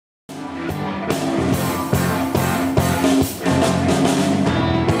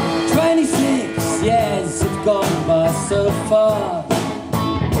so far.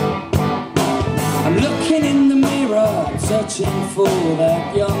 I'm looking in the mirror, searching for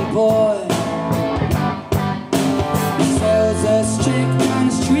that young boy. He sails a straight down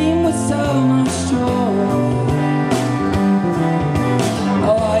the stream with so much joy.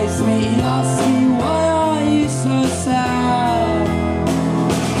 Oh, eyes meet, he asks me, why are you so sad?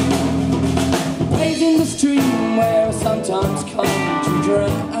 He plays in the stream where I sometimes come to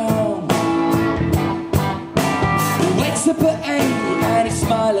drown. He wakes up at 8 and he's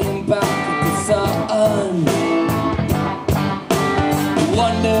smiling back at the sun. He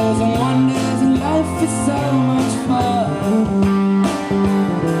wonders and wonders and life is so much fun.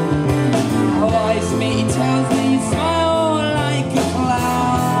 Oh, eyes meet, he tells me, you smile like a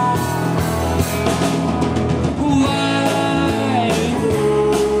clown. Why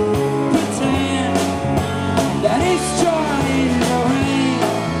pretend that it's trying to rain?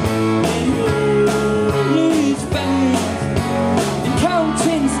 Lose faith and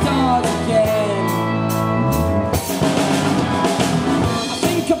counting stars again. I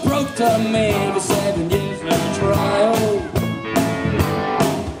think I broke the man for 7 years no trial.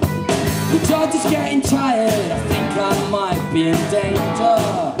 The judge is getting tired, I think I might be in danger.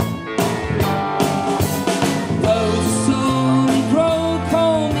 Those who saw me grow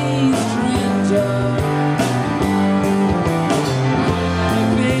call me stranger. The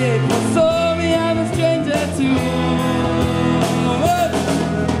people saw me, I'm a stranger too.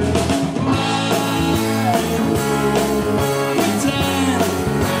 Pretend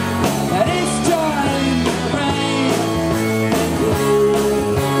that it's trying to rain.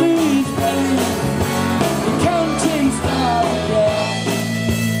 Lose faith and counting stars again.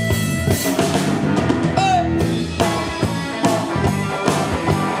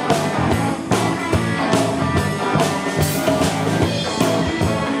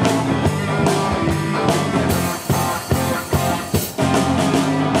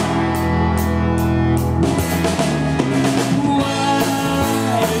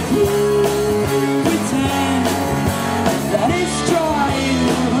 Pretend that it's trying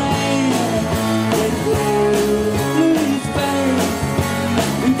to rain. Lose faith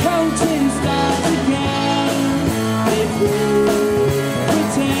and counting stars again.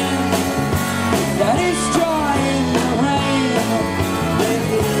 Pretend that it's trying to rain.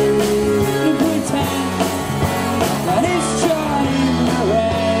 Pretend that it's trying to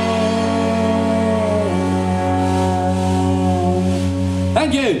rain.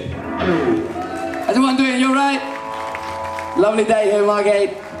 Thank you. How's everyone doing? You alright? Lovely day here,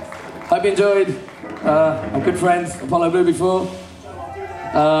 Margate. Hope you enjoyed. I'm good friends. Apollo Blue before.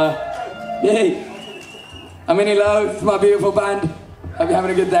 Yay. I'm in Lowe. It's my beautiful band. Hope you're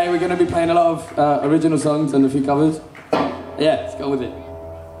having a good day. We're going to be playing a lot of original songs and a few covers. Yeah, let's go with it.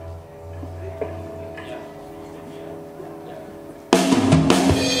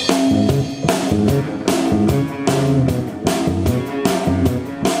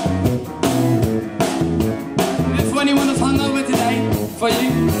 If anyone was hungover today, for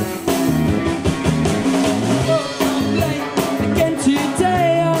you. Oh, late again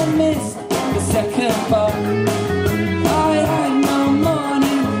today, I missed the second bar. I had no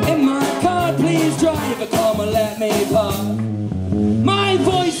money in my car, please driver, come and let me park. My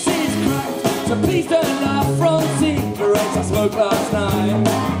voice is cracked, so please don't laugh from cigarettes I smoked last night.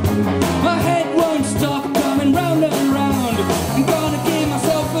 My head won't stop going round and round, I'm gonna give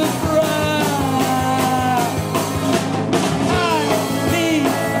myself a try.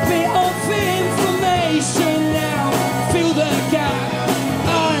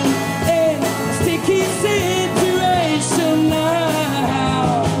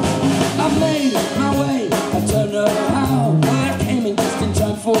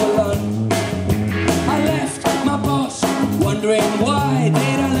 For lunch, I left my boss wondering why they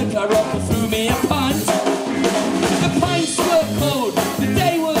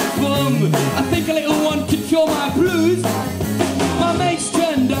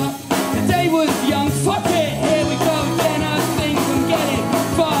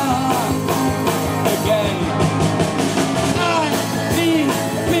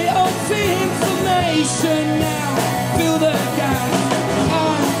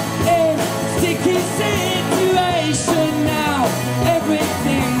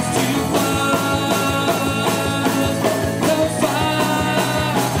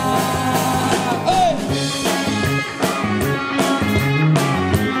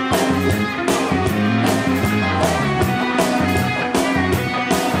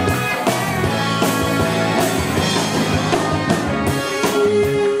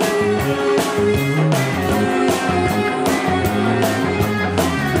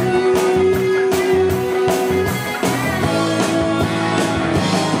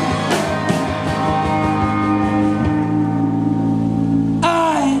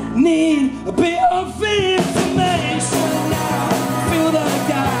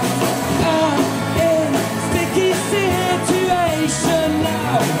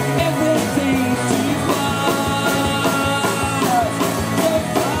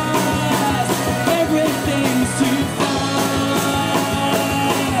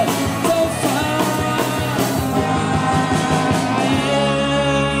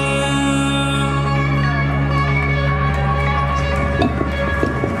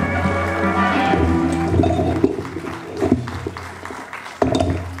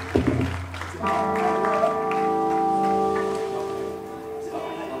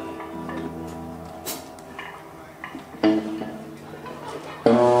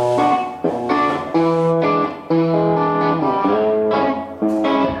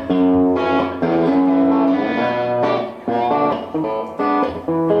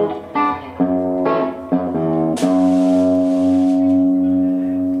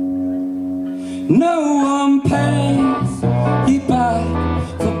No one pays you back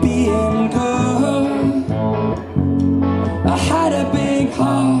for being good. I had a big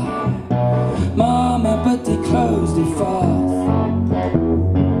heart, Mama, but they closed it fast.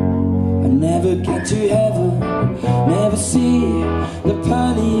 I never get to heaven, never see the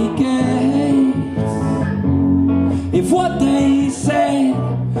pearly gates. If what they say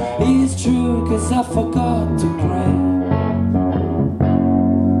is true, 'cause I forgot to pray.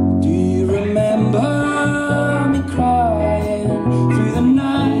 Do you remember me crying through the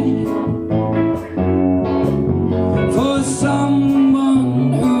night for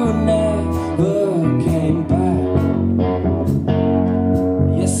someone who never came back?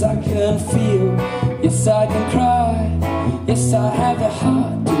 Yes, I can feel, yes, I can cry, yes, I have the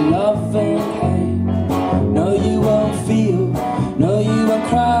heart to love and hate. No, you won't feel, no, you won't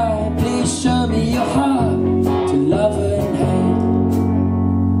cry. Please show me your heart to love and hate.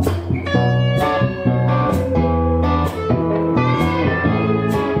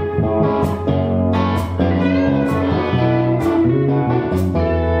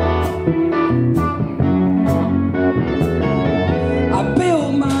 I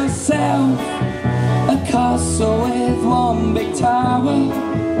built myself a castle with one big tower.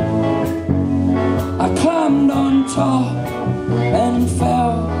 I climbed on top and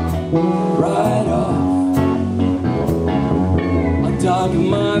fell right off. I dug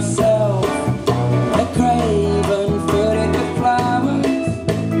myself a grave and filled it with flowers.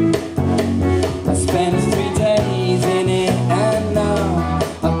 I spent 3 days in it and now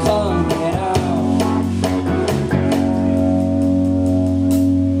I can't get out.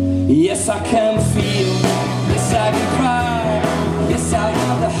 Yes, I can feel, yes, I can cry, yes, I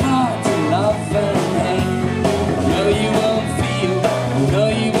have the heart to love and hate. No, you won't feel, no,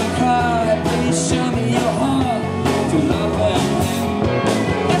 you won't cry. Please show me your heart to love and hate.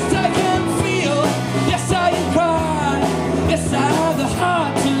 Yes, I can feel, yes, I can cry, yes, I have the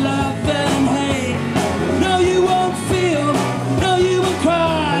heart to love and hate. No, you won't feel, no, you won't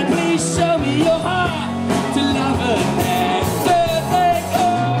cry. Please show me your heart to love and hate. There they go.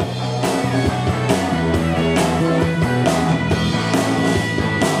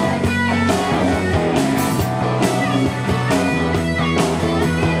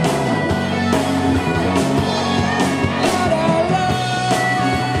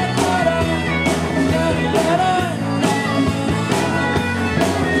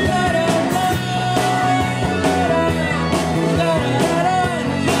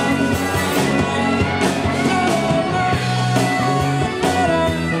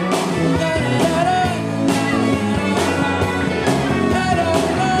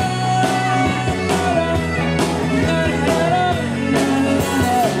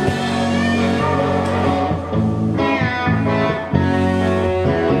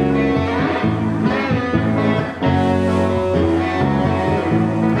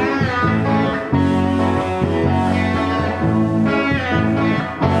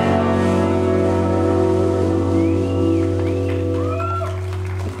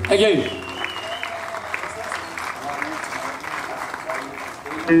 Thank you.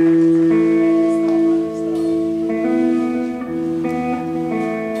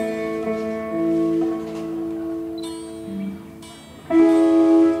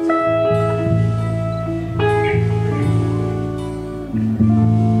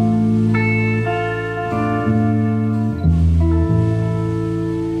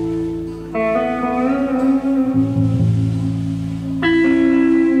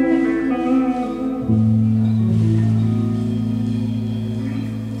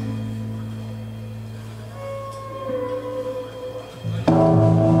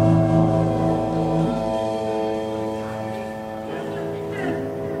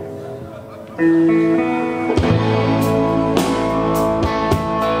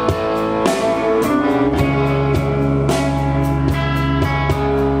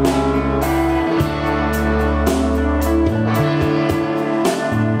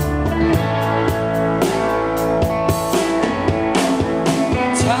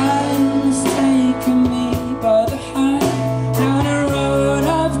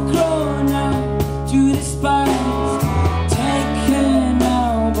 Take care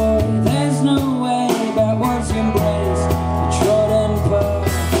now, boy, there's no way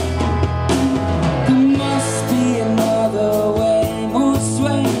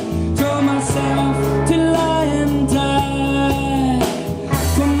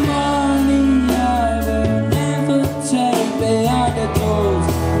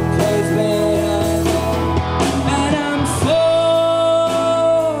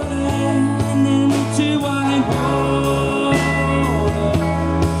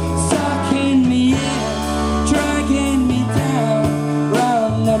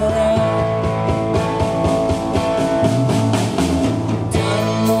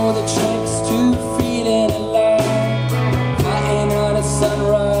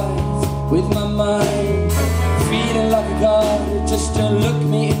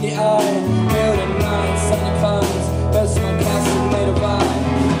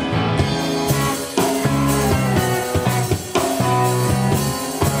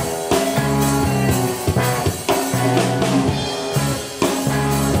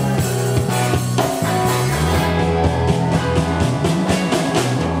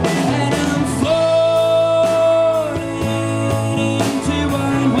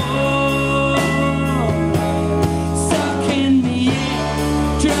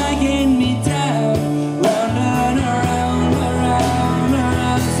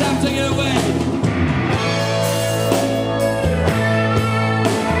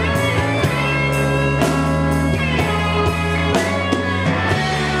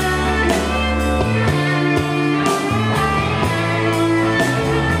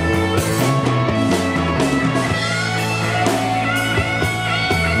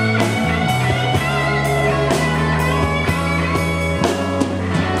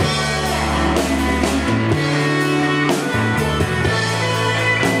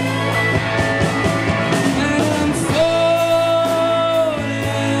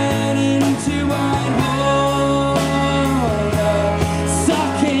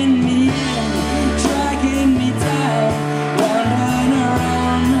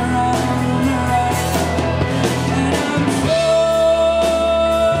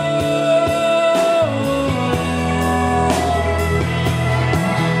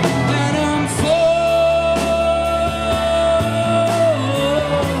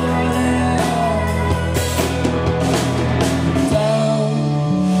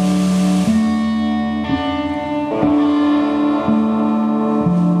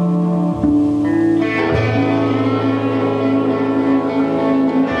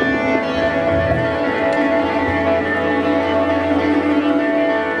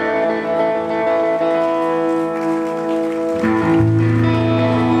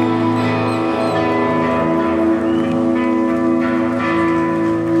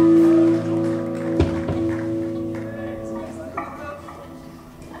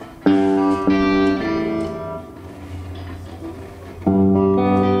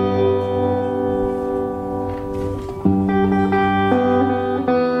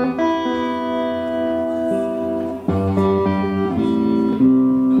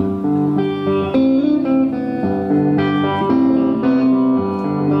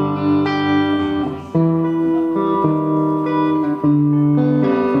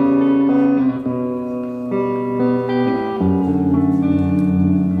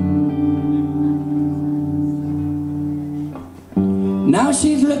Now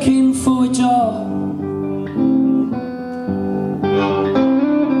she's looking for a job.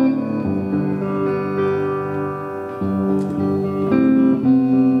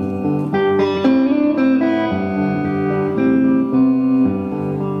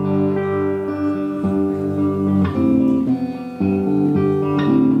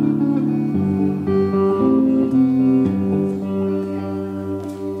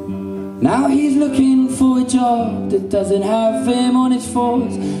 Now he's looking for a job that doesn't have him on his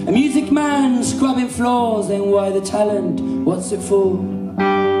force. A music man scrubbing floors, then why the talent? What's it for?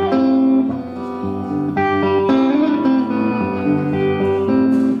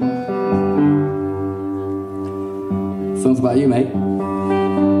 Song's about you, mate.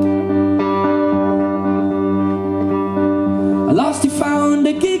 At last he found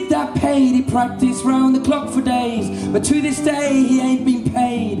a gig that paid. He practiced round the clock for days, but to this day he ain't been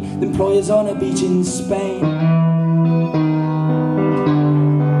paid. The employer's on a beach in Spain.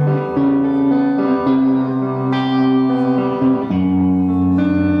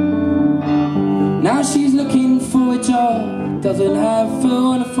 Now she's looking for a job, doesn't have her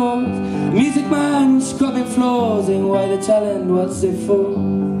on a force. A music man scrubbing floors, and why the talent? What's it for?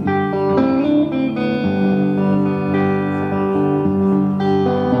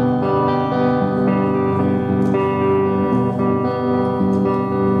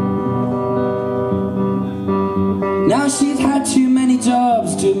 Now she's had too many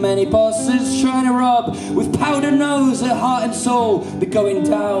jobs, too many bosses trying to rob. With powder nose, her heart and soul be going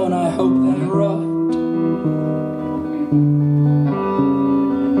down, I hope they're rot.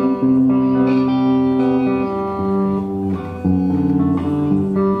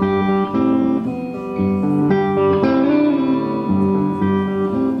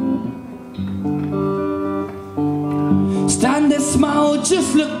 Stand there, smile,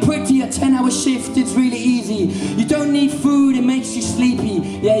 just look pretty. A 10-hour shift, it's really easy. You don't need food, it makes you sleepy.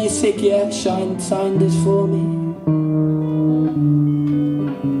 Yeah, you're sick, yeah, sign this for me.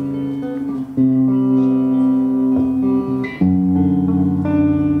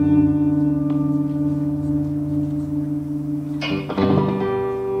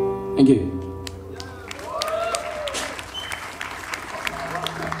 Thank you.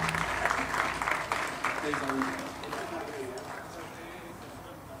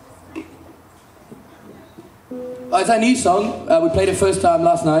 It's our new song. We played it first time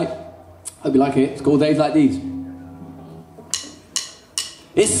last night. Hope you like it. It's called Days Like These.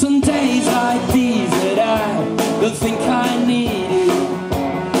 It's some days like these that I don't think I need you.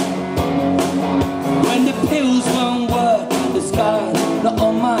 When the pills won't work and the sky's not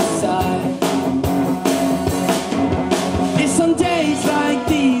on my side. It's some days like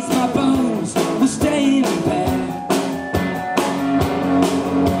these my bones will stay in bed.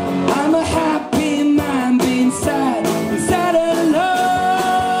 I'm a happy man being sad alone.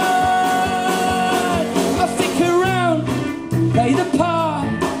 I'll stick around, play the part,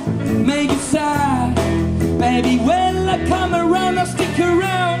 make it sad. Baby, when I come around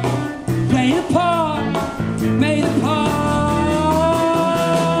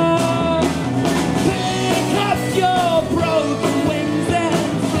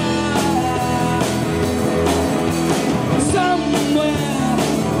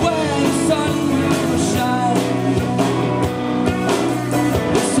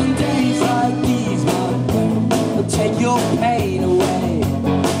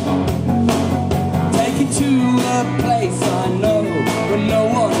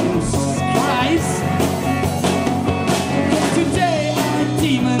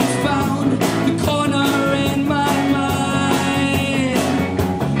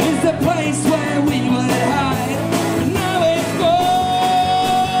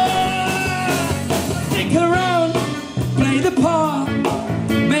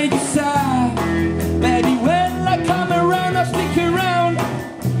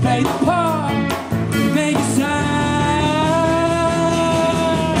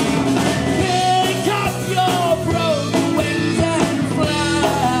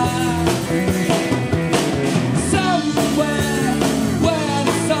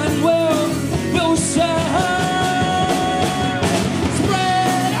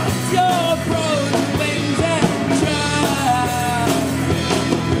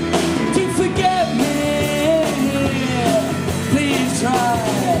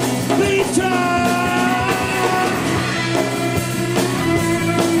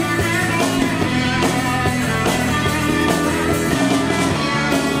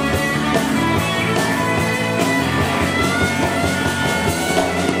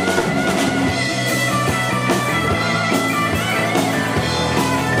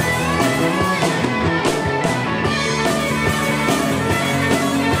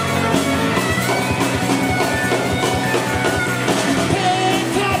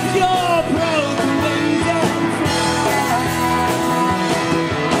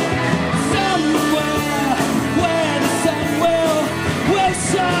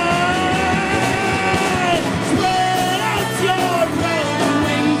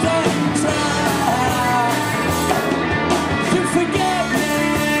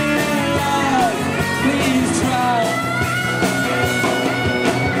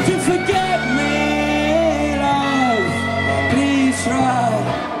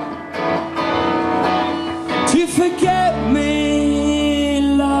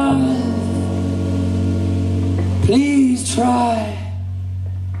try.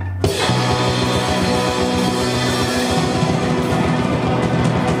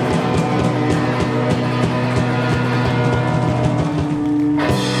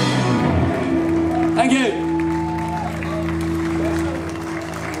 Thank you.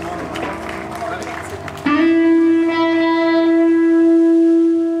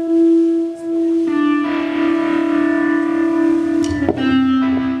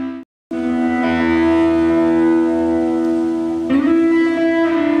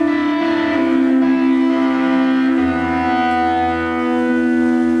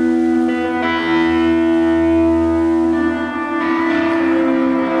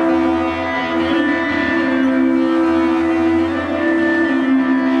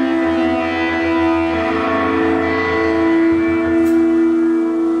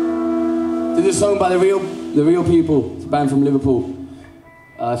 This is a song by the real people. It's a band from Liverpool.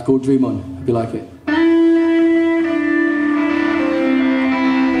 It's called Dream On. Hope you like it.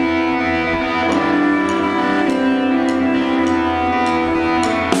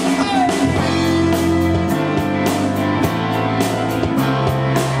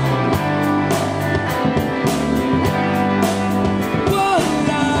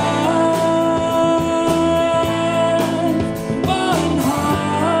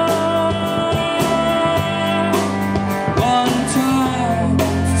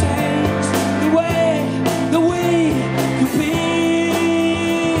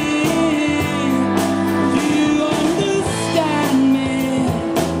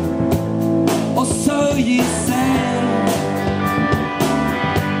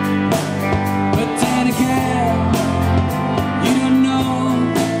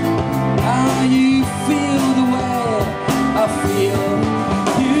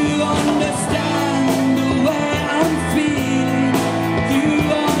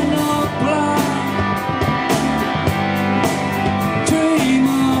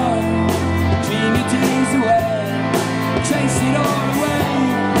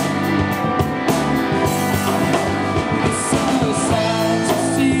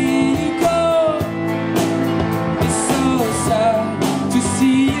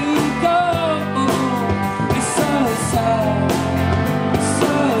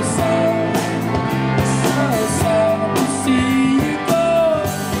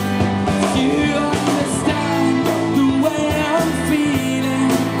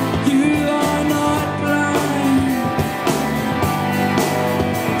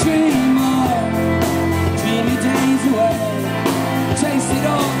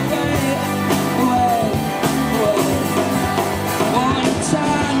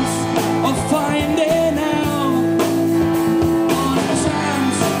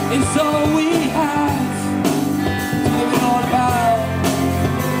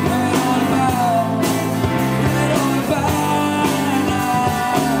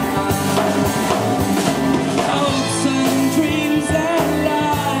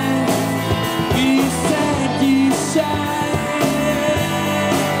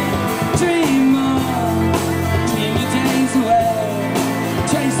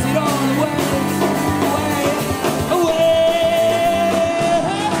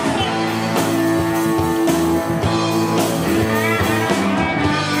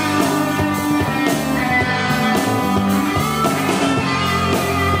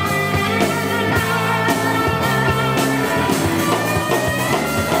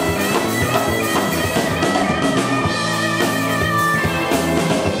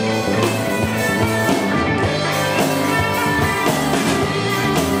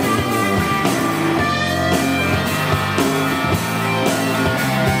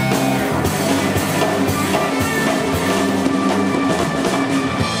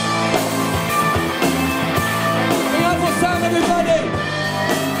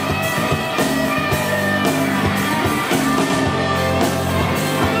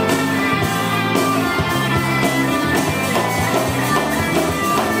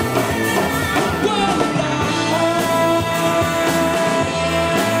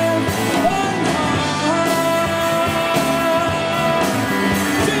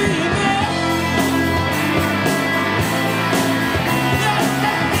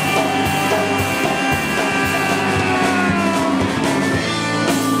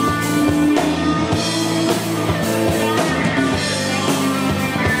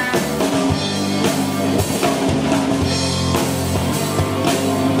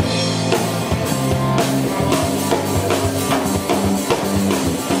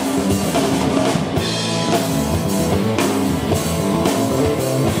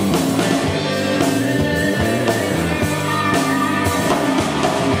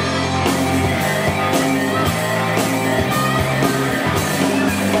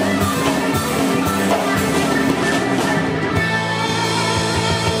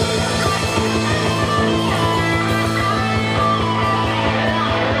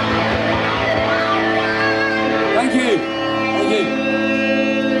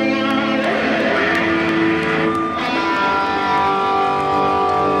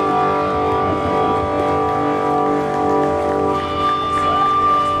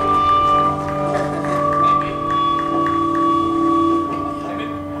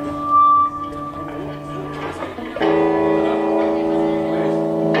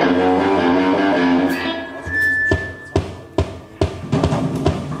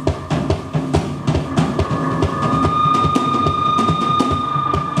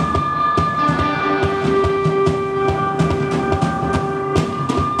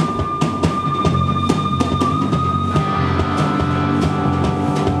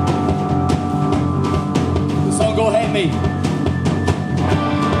 on me.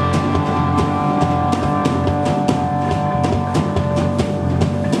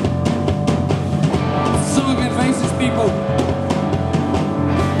 Song and faces, people.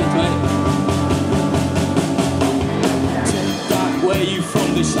 Take back where you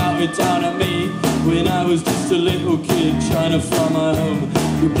from, they shouted down at me when I was just a little kid trying to find my home.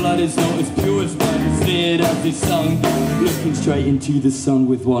 Your blood is not as pure as mine, it's feared as this song. Looking straight into the sun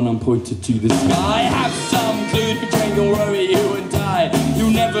with one arm pointed to the sky. Have some clue to change or worry you and die.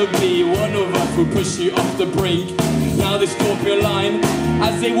 You'll never be one of us, will push you off the brink. Now they stalk your line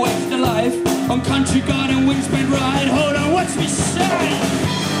as they waste their life on country garden wingspan ride. Hold on, watch me shine.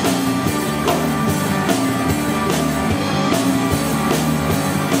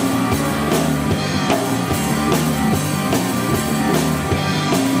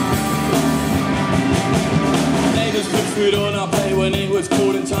 Food on our plate when it was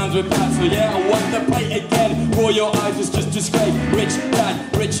cold and times were bad. So yeah, I want the plate again. Roll your eyes, it's just disgrace. Rich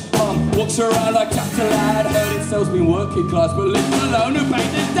dad, rich mum, walks around like Captain Lad. Heard himself's been working class, but living alone, who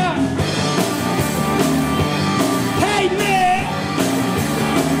paid his dad? Hey me!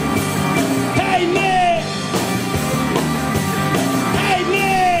 Hey me! Hey me!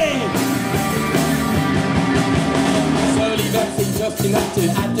 Slowly vexing, just connected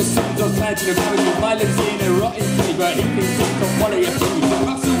at the sons of planting of having violence in a rotten cage where he can think of quality of food. The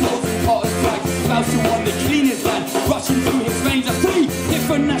Russell walls and cotton flags, Vows to one the cleanest land, rushing through his veins of 3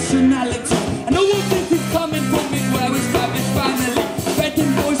 different nationalities. And all of this is coming from his well-established family. Fed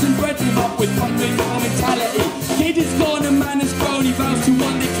him boys and bred him up with country mentality. Kid is gone and man has grown, he vows to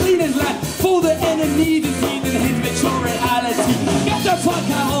one the cleanest land. For the enemy, the heathen, his mature reality. Get the fuck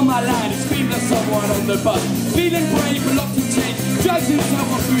out of my land, he screamed at someone on the bus. Feeling brave, but locked in chains, drags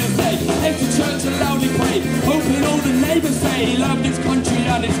himself up through his day. Empty church and loudly prayed, hoping all the neighbours say he loved his country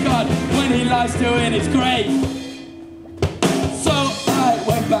and his God when he lies still in his grave. So I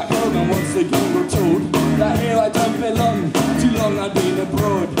went back home and once again were told that here I don't belong, too long I've been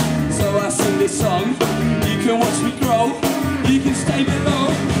abroad. So I sing this song, you can watch me grow, you can stay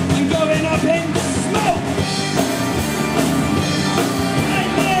below, I'm going up in smoke. Hey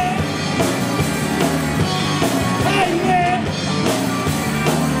man! Hey man!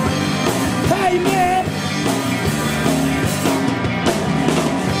 Hey man!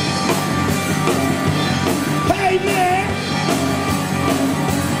 Hey man!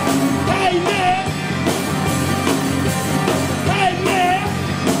 Hey man! Hey man!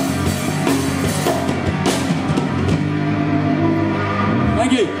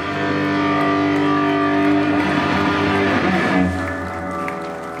 Thank you.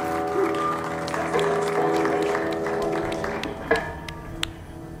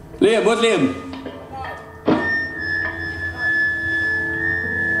 Liam, what's Liam?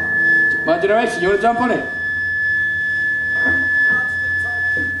 My Generation, you want to jump on it?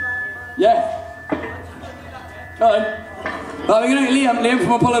 Yeah. Come on. Right, we're going to get Liam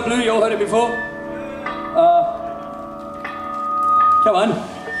from Apollo Blue, you all heard it before. Come on.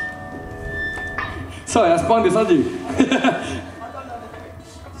 Sorry, I spawned this on you.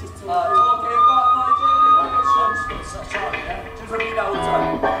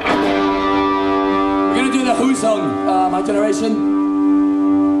 We're going to do the Who song, My Generation.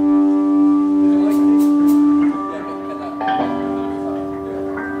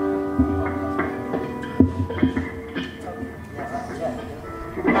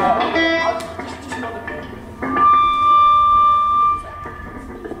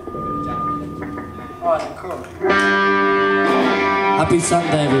 Cool. Happy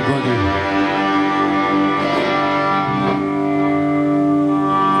Sunday, everybody.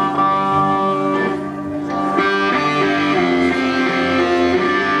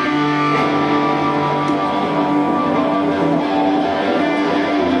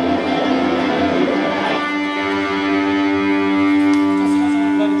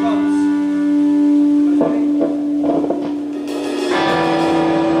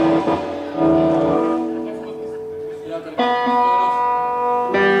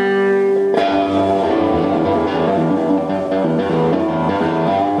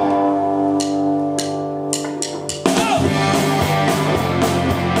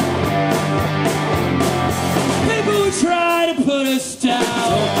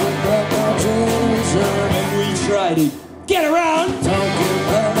 To get around, talking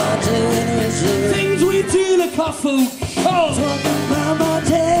about my generation, things we do look awful cold. Talking about my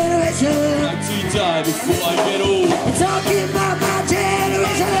generation, like to die before I get old. Talking about my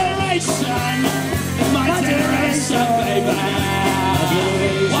generation, my generation, baby.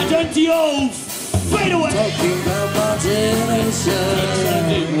 Why don't you all fade away? Talking about my generation,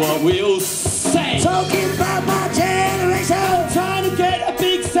 pretending what we all say. Talking about my generation.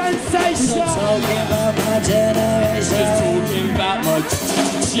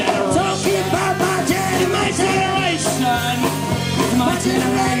 generation. Talking about my generation. My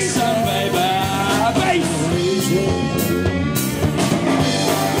generation, baby. Bass.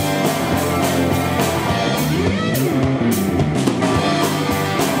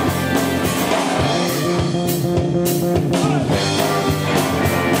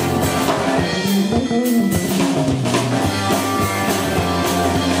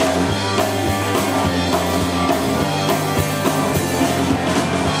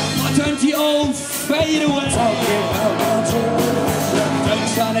 Fade away. Talking about my generation. Don't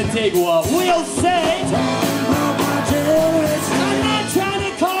try to dig what we'll say. Talking about my generation. I'm not trying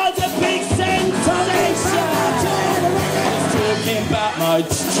to cause a big sensation. Just talking about my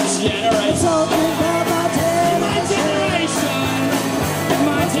generation. Talking about my generation.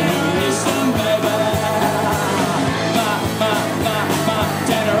 My generation, baby. My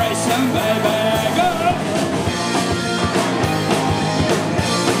generation, baby. Go.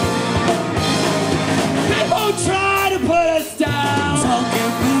 Try to put us down.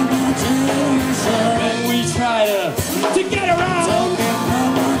 Talking about my generation. Then we try to get around. Talking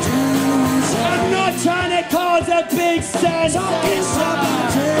about my generation. I'm not trying to cause a big sensation. Talking about my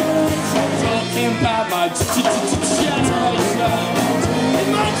generation. Talking about my generation. It's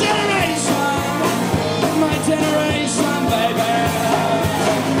my generation. My generation, baby.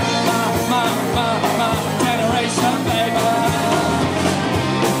 My generation, baby.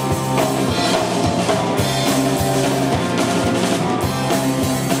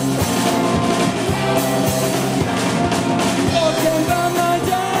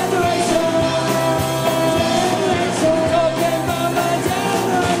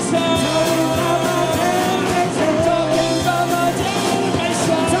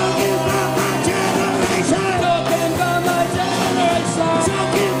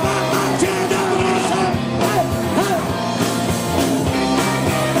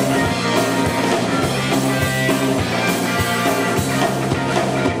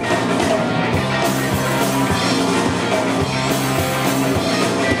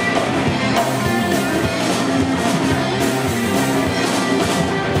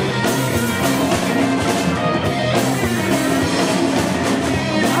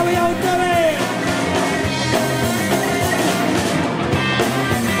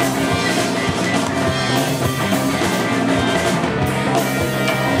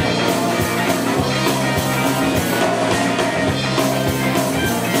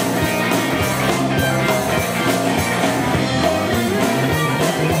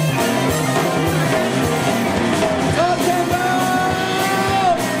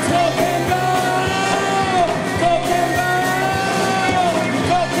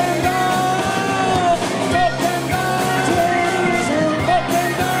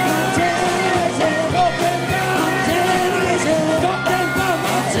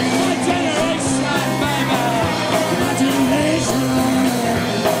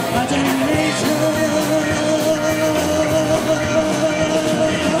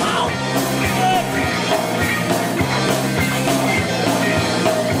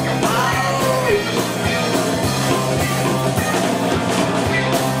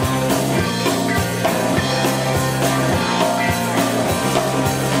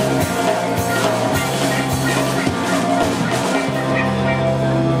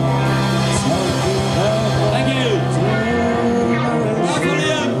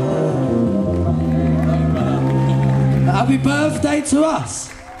 Happy birthday to us.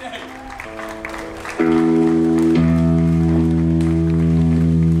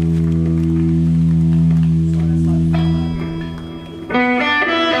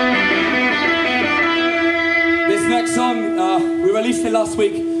 This next song, we released it last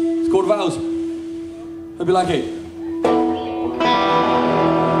week. It's called Vows. Hope you like it.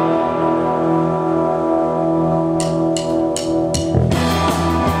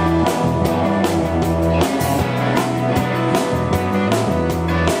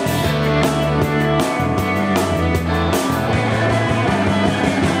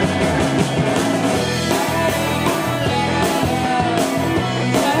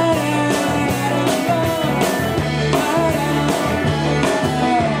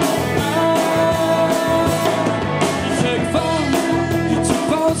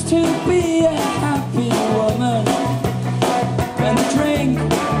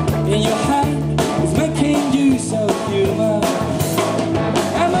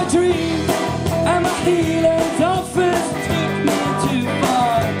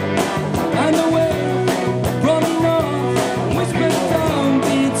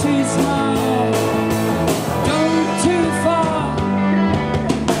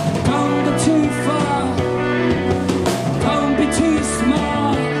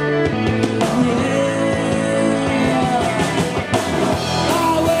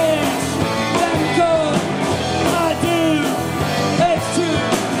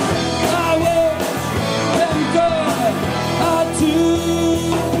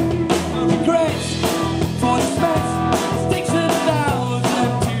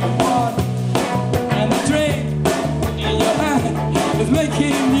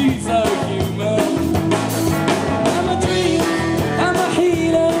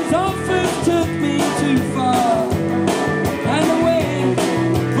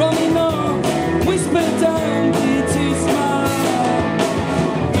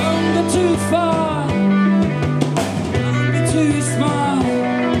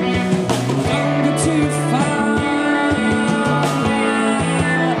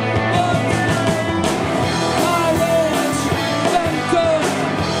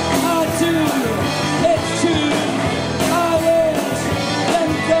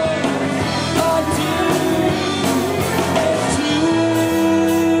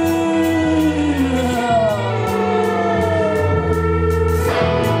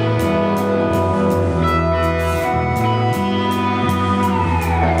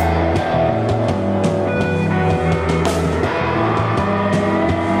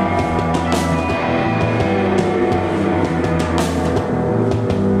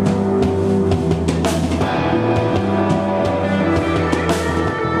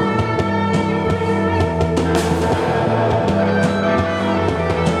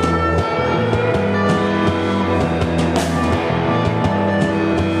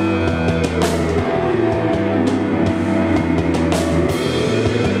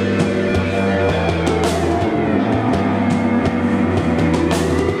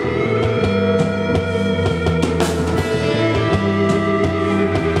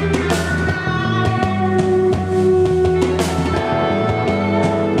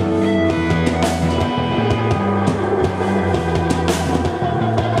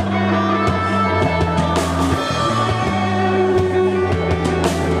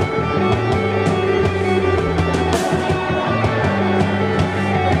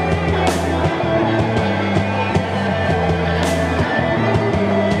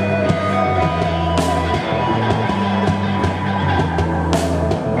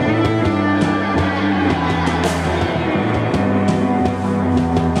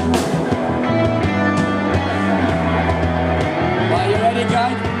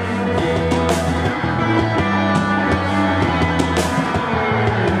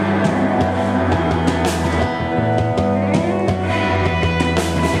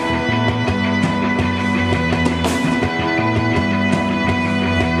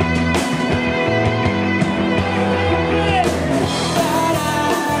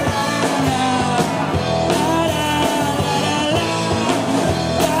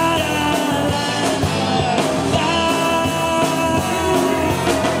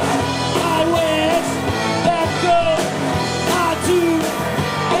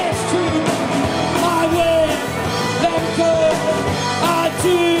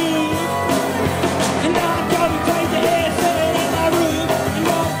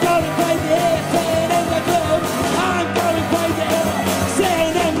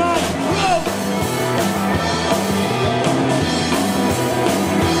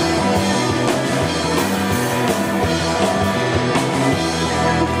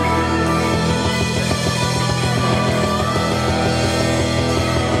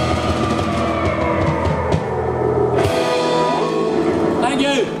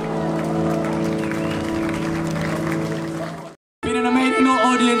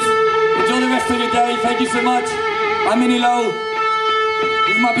 Enjoy the rest of your day. Thank you so much. I'm Minnie Lowe.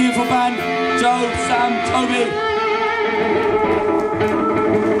 This is my beautiful band. Joe, Sam, Toby.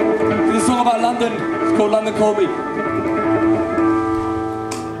 This is a song about London. It's called London Called Me.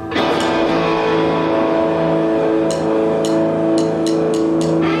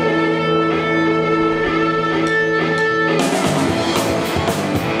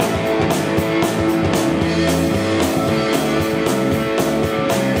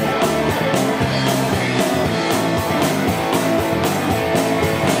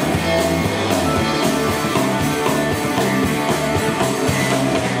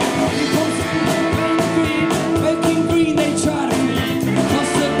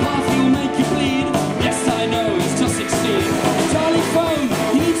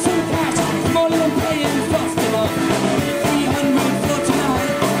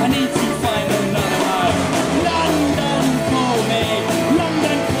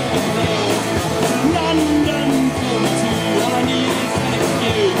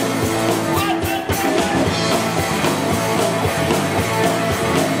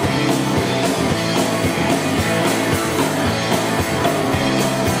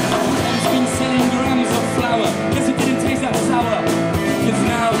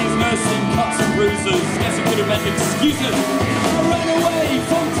 Guess he couldn't make excuses.